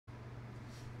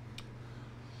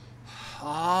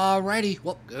Alrighty,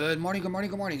 well, good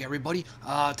morning, everybody.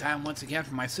 Time once again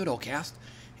for my Pseudocast,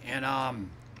 and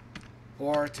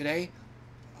for today,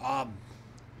 um,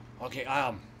 okay,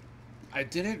 I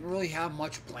didn't really have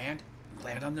much planned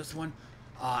on this one.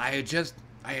 I had just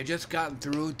gotten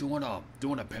through doing a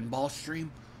pinball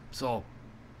stream, so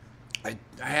I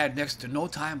had next to no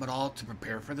time at all to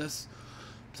prepare for this.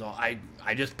 So I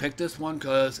just picked this one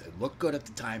because it looked good at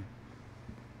the time.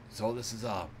 So this is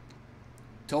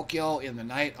Tokyo in the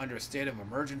night under a state of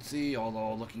emergency,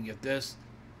 although looking at this,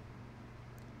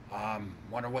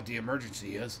 wonder what the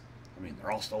emergency is. I mean,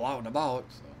 they're all still out and about,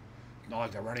 so it's not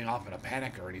like they're running off in a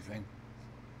panic or anything.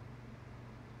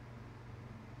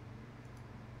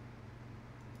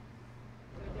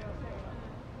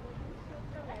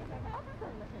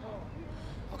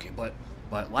 Okay, but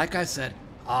like I said,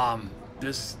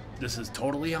 this is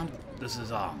totally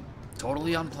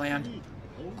totally unplanned.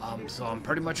 So I'm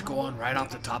pretty much going right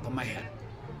off the top of my head.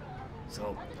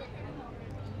 So,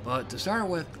 but to start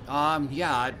with,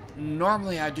 yeah,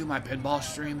 normally I do my pinball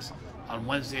streams on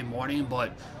Wednesday morning,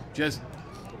 but just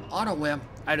on a whim,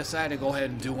 I decided to go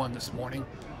ahead and do one this morning.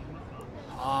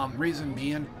 Reason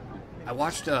being,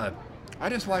 I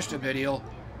just watched a video.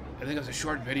 I think it was a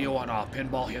short video on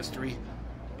pinball history,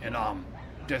 and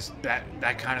just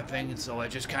that kind of thing. And so it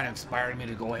just kind of inspired me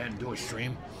to go ahead and do a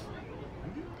stream.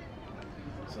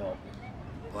 So,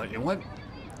 but it went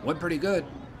pretty good.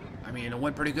 I mean, it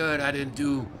went pretty good. I didn't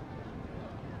do.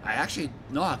 I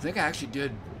think I actually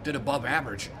did above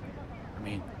average. I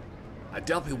mean, I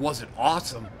definitely wasn't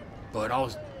awesome, but I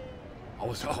was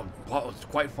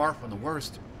quite far from the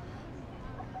worst.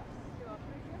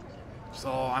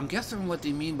 So I'm guessing what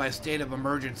they mean by state of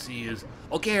emergency is,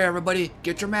 okay, everybody,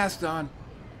 get your masks on.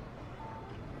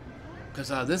 Because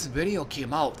this video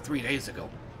came out 3 days ago,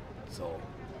 so.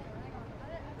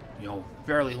 You know,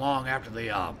 fairly long after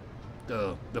the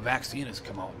vaccine has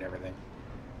come out and everything.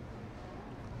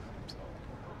 So,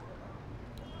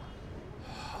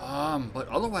 but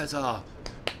otherwise, I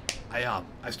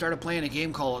started playing a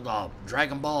game called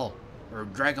Dragon Ball or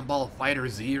Dragon Ball Fighter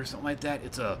Z or something like that.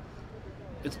 It's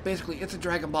basically a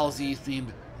Dragon Ball Z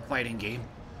themed fighting game.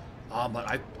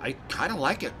 But I kind of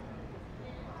like it.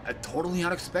 Totally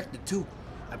unexpected too.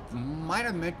 I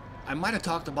might have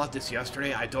talked about this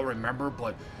yesterday. I don't remember,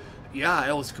 but. Yeah,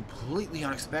 it was completely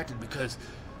unexpected because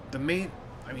the main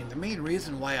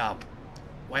reason why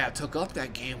I took up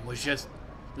that game was just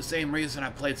the same reason I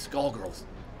played Skullgirls,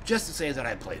 just to say that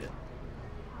I played it.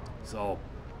 So,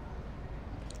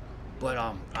 but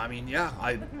I mean, yeah,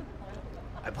 I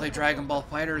played Dragon Ball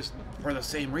Fighters for the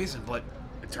same reason, but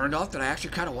it turned out that I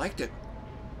actually kind of liked it.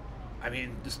 I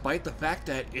mean, despite the fact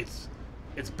that it's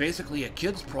basically a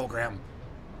kids program,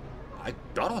 I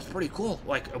thought it was pretty cool.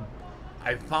 Like.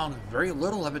 I found very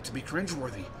little of it to be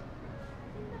cringeworthy.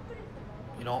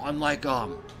 You know, unlike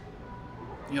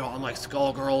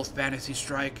Skullgirls, Fantasy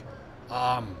Strike,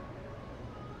 and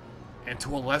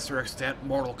to a lesser extent,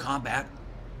 Mortal Kombat.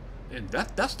 And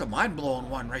that's the mind-blowing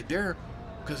one right there,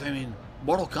 because I mean,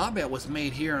 Mortal Kombat was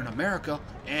made here in America,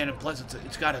 and plus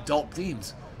it's got adult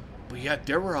themes, but yet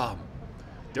there were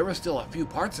still a few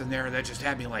parts in there that just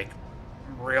had me like,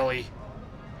 really,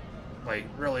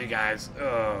 guys,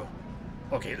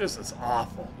 okay, this is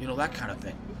awful, you know, that kind of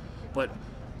thing. But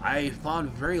I found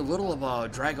very little of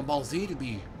Dragon Ball Z to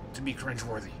be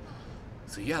cringeworthy.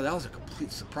 So yeah, that was a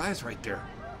complete surprise right there.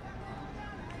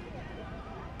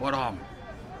 But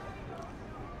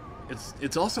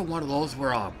it's also one of those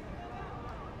where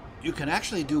you can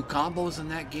actually do combos in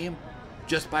that game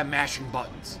just by mashing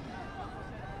buttons.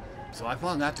 So I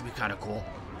found that to be kind of cool.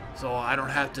 So I don't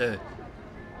have to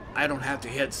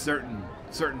hit certain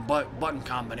button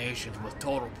combinations with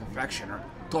total perfection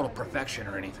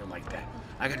or anything like that.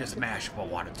 I can just mash if I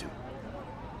wanted to.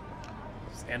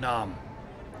 And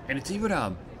it's even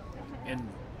and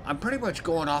I'm pretty much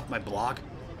going off my blog.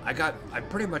 I've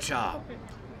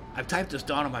typed this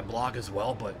down on my blog as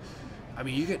well, but I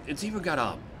mean it's even got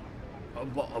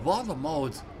of all the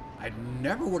modes, I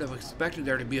never would have expected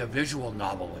there to be a visual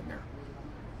novel in there.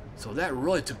 So that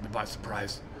really took me by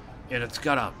surprise. And it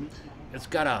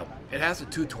has a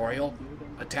tutorial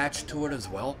attached to it as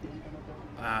well.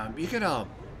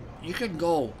 You can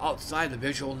go outside the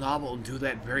visual novel and do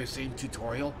that very same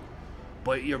tutorial,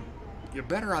 but you're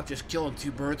better off just killing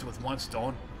two birds with one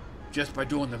stone just by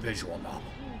doing the visual novel.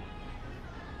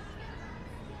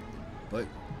 But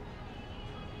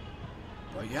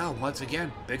yeah, once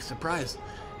again, big surprise.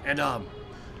 And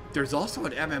there's also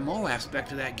an MMO aspect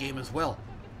to that game as well.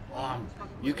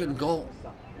 You can go.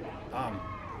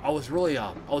 I was really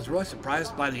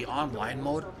surprised by the online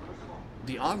mode.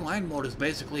 The online mode is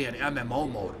basically an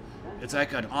MMO mode, it's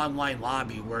like an online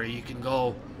lobby where you can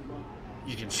go,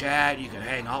 you can chat, you can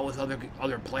hang out with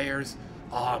other players.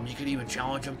 You can even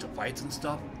challenge them to fights and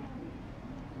stuff.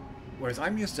 Whereas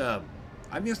I'm used to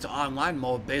online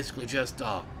mode basically just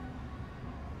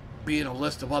being a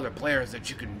list of other players that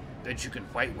you can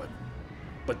fight with.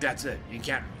 But that's it. You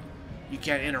can't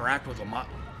interact with them.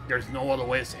 There's no other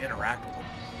ways to interact with them.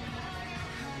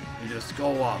 You just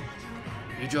go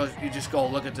you just go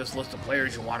look at this list of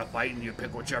players you want to fight and you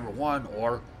pick whichever one,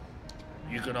 or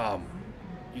you can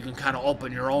kind of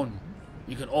open your own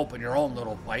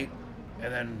little fight,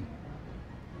 and then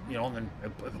then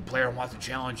if a player wants to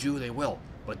challenge you, they will.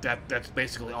 But that's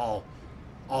basically all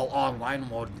online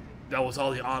mode. That was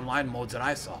all the online modes that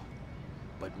I saw,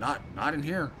 but not in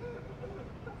here.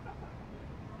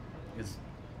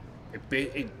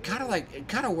 It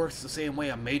kind of works the same way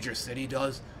a major city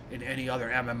does in any other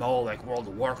MMO, like World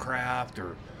of Warcraft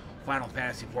or Final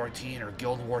Fantasy 14 or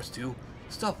Guild Wars 2,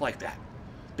 stuff like that.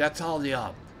 That's how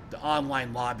the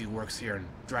online lobby works here in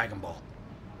Dragon Ball.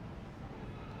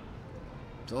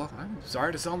 So I'm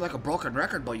sorry to sound like a broken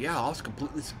record, but yeah, I was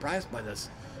completely surprised by this.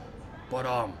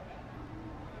 But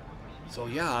so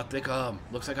yeah, I think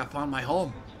looks like I found my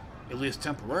home, at least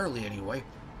temporarily anyway.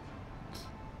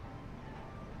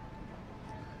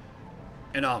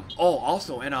 And I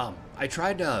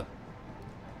tried to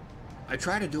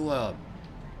do I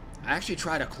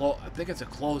think it's a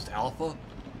closed alpha,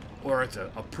 or it's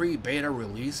a pre-beta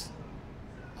release,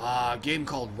 game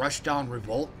called Rushdown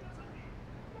Revolt.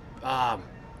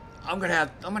 I'm gonna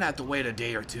have to wait a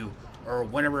day or two, or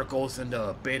whenever it goes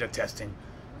into beta testing,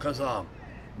 because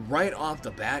right off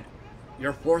the bat,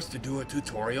 you're forced to do a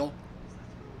tutorial.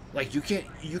 Like you can't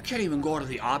even go to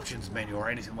the options menu or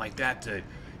anything like that to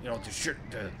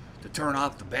to turn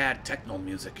off the bad techno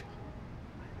music.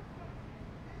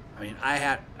 I mean,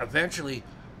 I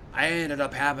ended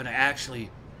up having to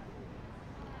actually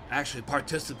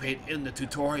participate in the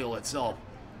tutorial itself.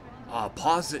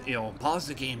 Pause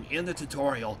the game in the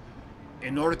tutorial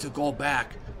in order to go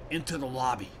back into the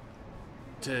lobby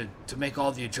to make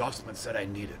all the adjustments that I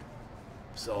needed.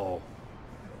 So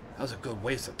that was a good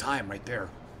waste of time right there.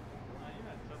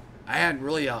 I hadn't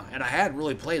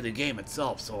really played the game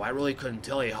itself, so I really couldn't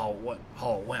tell you how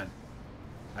it went.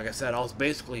 Like I said, I was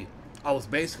basically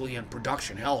in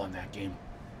production hell in that game.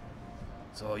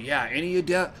 So yeah, any of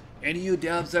you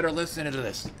devs that are listening to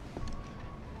this,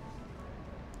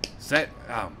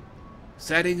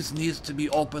 settings needs to be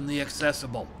openly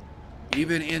accessible,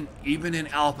 even in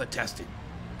alpha testing.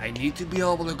 I need to be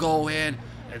able to go in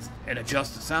and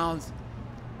adjust the sounds,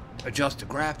 adjust the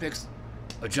graphics,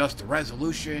 adjust the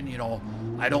resolution.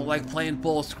 I don't like playing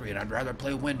full screen. I'd rather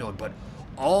play windowed, but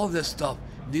all of this stuff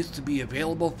needs to be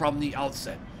available from the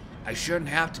outset. I shouldn't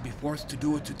have to be forced to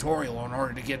do a tutorial in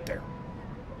order to get there.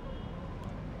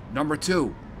 Number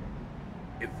two,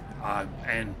 I'm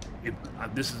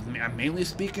mainly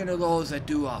speaking to those that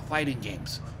do fighting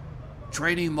games.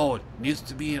 Training mode needs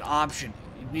to be an option.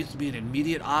 It needs to be an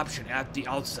immediate option at the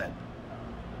outset,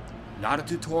 not a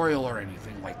tutorial or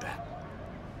anything like that.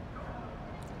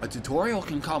 A tutorial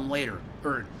can come later,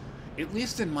 or at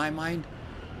least in my mind,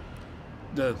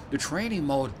 the training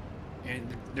mode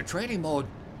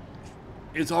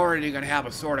is already going to have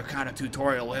a sort of kind of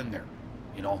tutorial in there.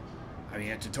 I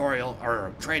mean, a tutorial or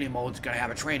a training mode is going to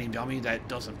have a training dummy that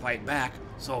doesn't fight back.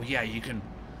 So yeah, you can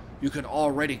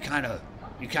already kind of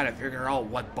figure out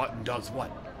what button does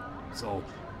what. So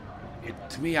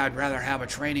to me, I'd rather have a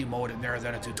training mode in there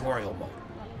than a tutorial mode.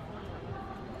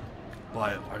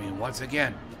 But I mean, once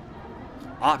again,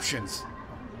 options,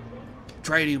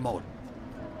 training mode,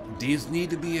 these need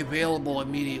to be available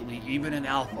immediately, even in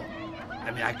alpha.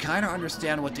 I mean, I kind of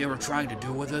understand what they were trying to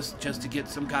do with this, just to get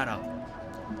some kind of,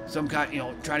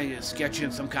 trying to sketch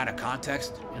in some kind of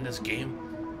context in this game,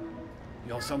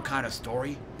 some kind of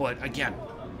story. But again,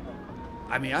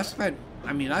 I spent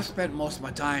most of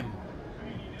my time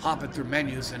hopping through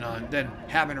menus and then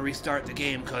having to restart the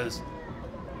game because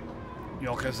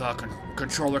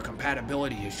controller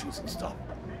compatibility issues and stuff.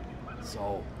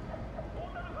 So,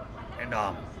 and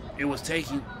the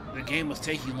game was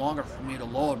taking longer for me to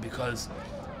load because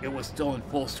it was still in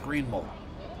full screen mode.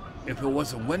 If it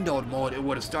was a windowed mode, it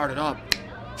would have started up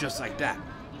just like that.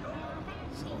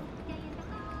 So.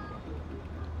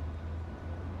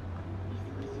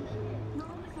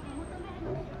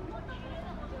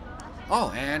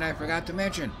 Oh, and I forgot to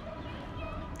mention,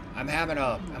 I'm having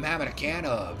a can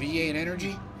of V8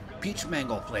 Energy, peach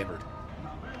mango flavored.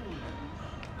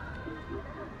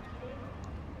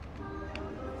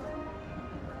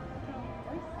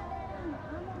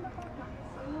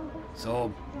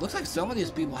 So looks like some of these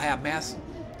people have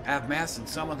have masks and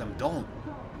some of them don't.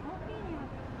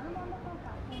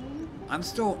 I'm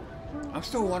still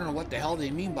wondering what the hell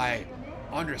they mean by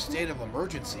under state of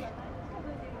emergency.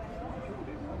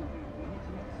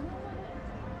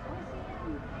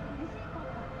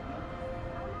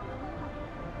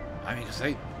 I mean, 'cause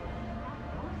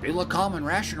they look calm and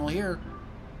rational here.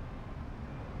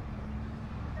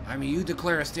 I mean, you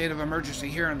declare a state of emergency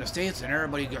here in the States, and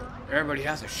everybody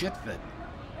has a shit fit.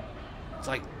 It's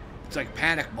like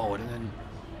panic mode, and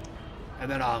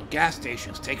then gas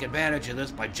stations take advantage of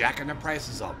this by jacking their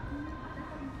prices up.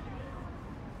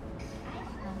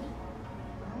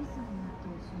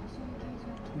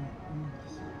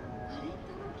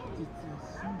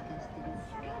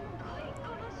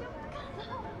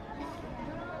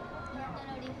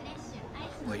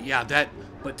 But yeah,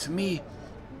 but to me,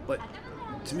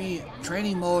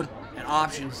 training mode and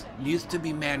options needs to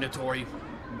be mandatory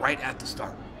right at the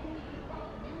start.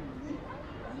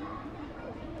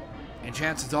 And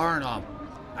chances are, and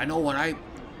I know when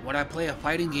I play a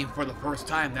fighting game for the first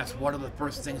time, that's one of the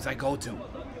first things I go to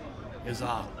is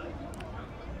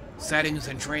settings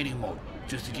and training mode,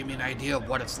 just to give me an idea of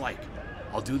what it's like.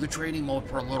 I'll do the training mode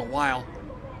for a little while,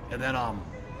 and then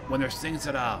when there's things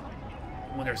I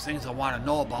want to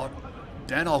know about,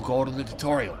 then I'll go to the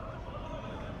tutorial.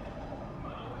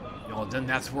 You know, then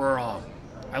that's where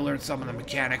I learn some of the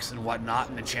mechanics and whatnot,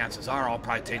 and then chances are I'll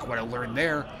probably take what I learned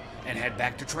there and head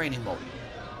back to training mode.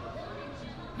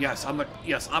 Yes,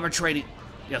 I'm a training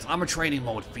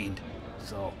mode fiend.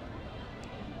 So,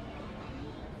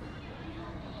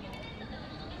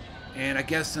 and I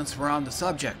guess since we're on the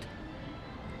subject,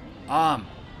 I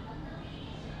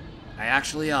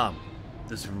actually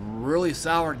this really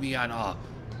soured me on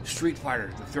Street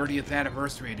Fighter, the 30th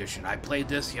Anniversary Edition. I played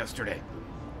this yesterday.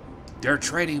 Their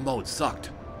training mode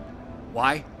sucked.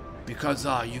 Why? Because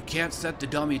you can't set the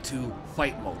dummy to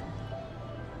fight mode.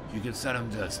 You can set him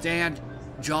to stand,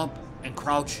 jump, and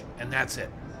crouch, and that's it.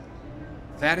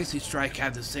 Fantasy Strike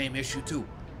had the same issue too.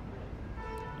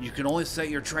 You can only set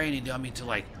your training dummy to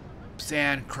like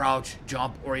stand, crouch,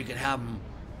 jump, or you can have him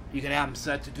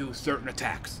set to do certain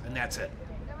attacks, and that's it.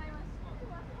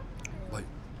 But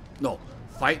no,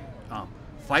 fight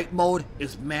mode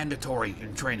is mandatory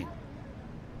in training.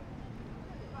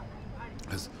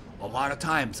 Because a lot of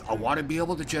times I want to be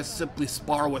able to just simply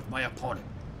spar with my opponent.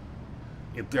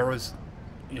 If there was,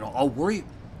 you know, I'll worry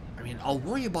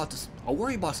about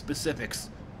specifics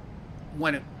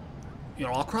when it, you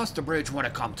know, I'll cross the bridge when I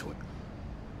come to it.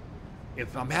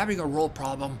 If I'm having a roll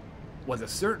problem with a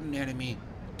certain enemy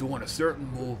doing a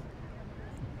certain move,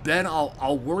 then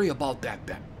I'll worry about that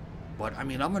then. But I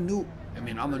mean, I'm a new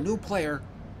player.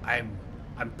 I'm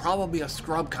probably a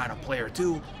scrub kind of player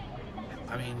too.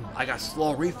 I mean, I got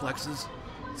slow reflexes,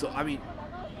 so I mean,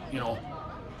 you know,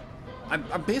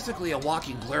 I'm basically a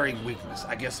walking glaring weakness,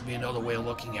 I guess would be another way of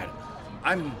looking at it.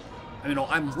 I'm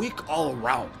weak all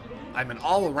around. I'm an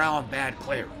all-around bad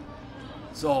player.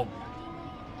 So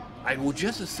I would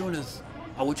just as soon as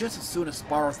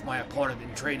spar with my opponent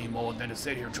in training mode than to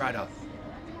sit here and try to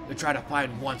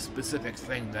find one specific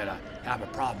thing that I have a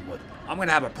problem with. I'm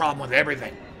gonna have a problem with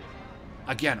everything.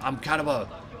 Again, I'm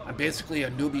basically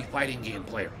a newbie fighting game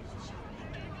player.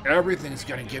 Everything's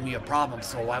gonna give me a problem,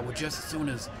 so I would just as soon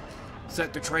as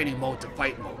set the training mode to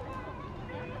fight mode.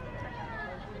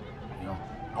 You know,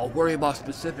 I'll worry about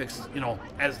specifics, you know,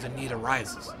 as the need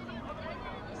arises.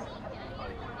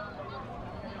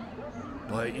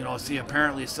 But, you know, see,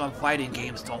 apparently some fighting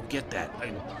games don't get that.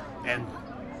 And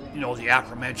you know, the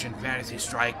aforementioned Fantasy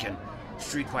Strike and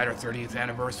Street Fighter 30th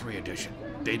Anniversary Edition,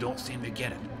 they don't seem to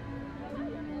get it.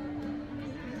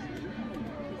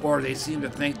 Or they seem to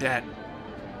think that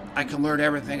I can learn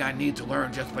everything I need to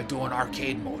learn just by doing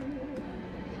arcade mode.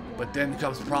 But then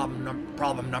comes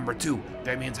problem number two.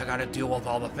 That means I gotta deal with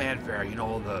all the fanfare, you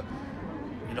know,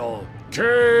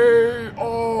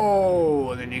 KO,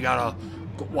 and then you gotta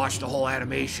watch the whole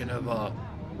animation of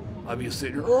you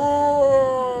sitting here,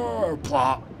 oh,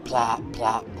 plop, plop,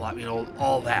 plop, plop, you know,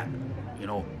 all that, you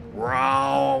know,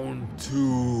 round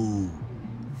 2,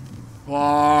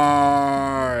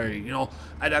 fight, you know.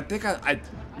 I think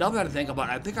now that I think about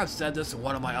it, I think I've said this in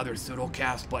one of my other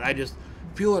pseudocasts, but I just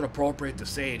feel it appropriate to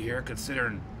say it here,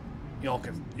 considering, you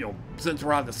know, since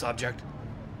we're on the subject.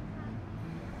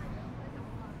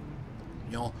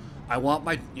 You know, I want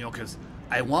my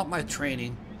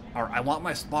training, or I want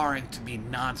my sparring to be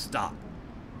non-stop.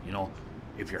 You know,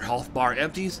 if your health bar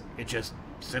empties, it just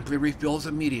simply refills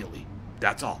immediately.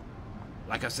 That's all.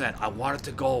 Like I said, I want it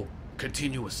to go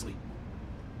continuously.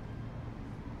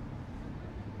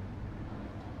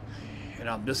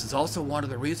 And this is also one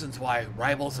of the reasons why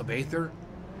Rivals of Aether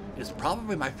is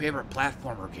probably my favorite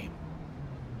platformer game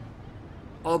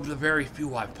of the very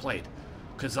few I've played.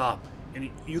 Cause and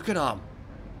you can I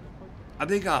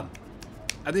think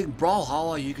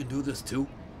Brawlhalla you can do this too,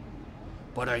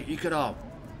 but you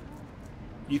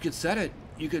can set it.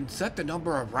 You can set the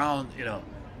number of rounds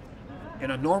in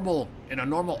a normal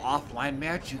offline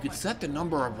match. You can set the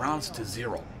number of rounds to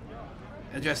 0,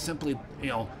 and just simply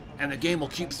and the game will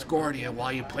keep scoring you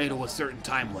while you play to a certain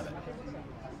time limit.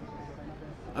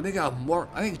 I think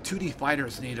 2D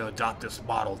fighters need to adopt this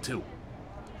model too.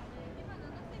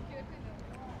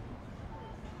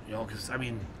 Because I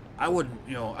mean, I wouldn't,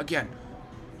 again,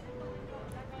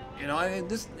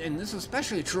 this is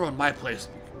especially true in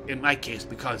my case,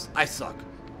 because I suck.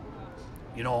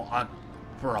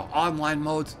 For online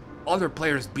modes, other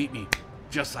players beat me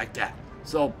just like that.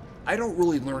 So I don't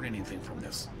really learn anything from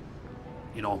this.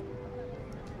 The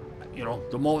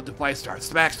moment the fight starts,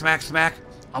 smack, smack, smack,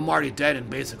 I'm already dead in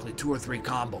basically 2 or 3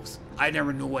 combos. I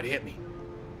never knew what hit me.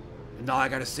 And now I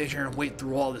gotta sit here and wait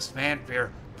through all this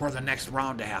fanfare for the next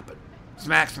round to happen.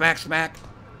 Smack, smack, smack.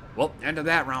 Well, end of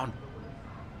that round.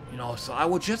 So I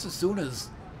would just as soon as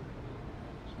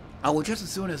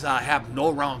have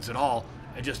no rounds at all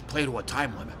and just play to a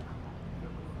time limit.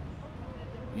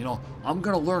 I'm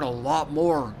gonna learn a lot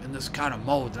more in this kind of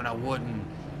mode than I would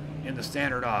in the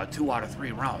standard 2 out of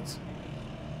 3 rounds.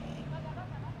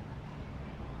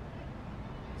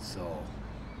 So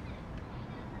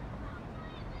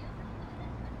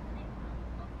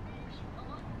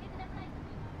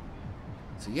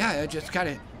yeah, it just kind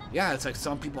of, it's like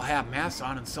some people have masks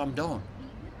on and some don't.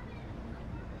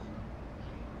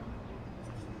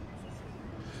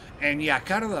 And yeah,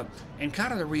 kind of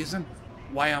the reason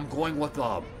why I'm going with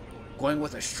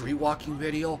a street walking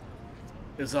video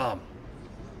is a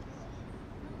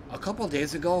couple of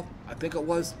days ago, I think it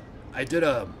was,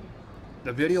 the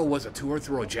video was a tour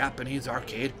through a Japanese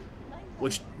arcade,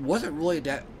 which wasn't really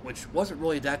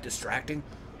that distracting.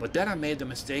 But then I made the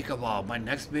mistake of my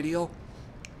next video,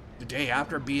 the day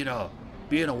after, being a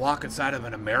walk inside of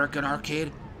an American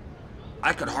arcade.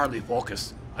 I could hardly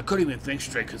focus. I couldn't even think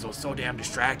straight because it was so damn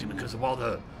distracting because of all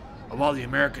the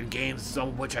American games, some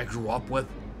of which I grew up with.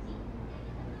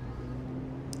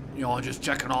 Just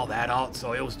checking all that out.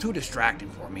 So it was too distracting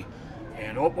for me.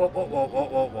 And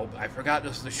I forgot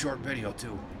this is a short video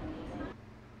too.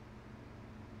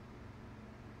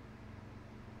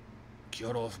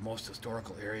 Kyoto's most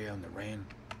historical area in the rain.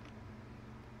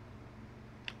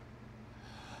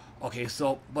 Okay,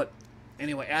 so, but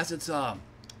anyway, as it's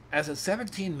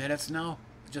 17 minutes now,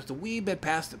 just a wee bit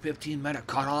past the 15-minute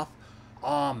cutoff,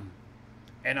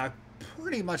 and I've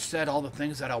pretty much said all the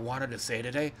things that I wanted to say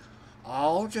today.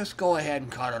 I'll just go ahead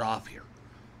and cut it off here.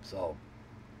 So,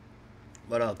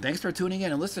 but thanks for tuning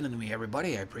in and listening to me,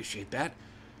 everybody. I appreciate that,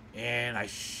 and I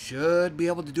should be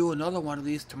able to do another one of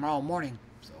these tomorrow morning.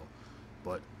 So,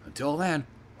 but until then,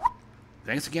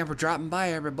 thanks again for dropping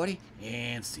by, everybody,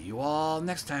 and see you all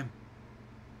next time.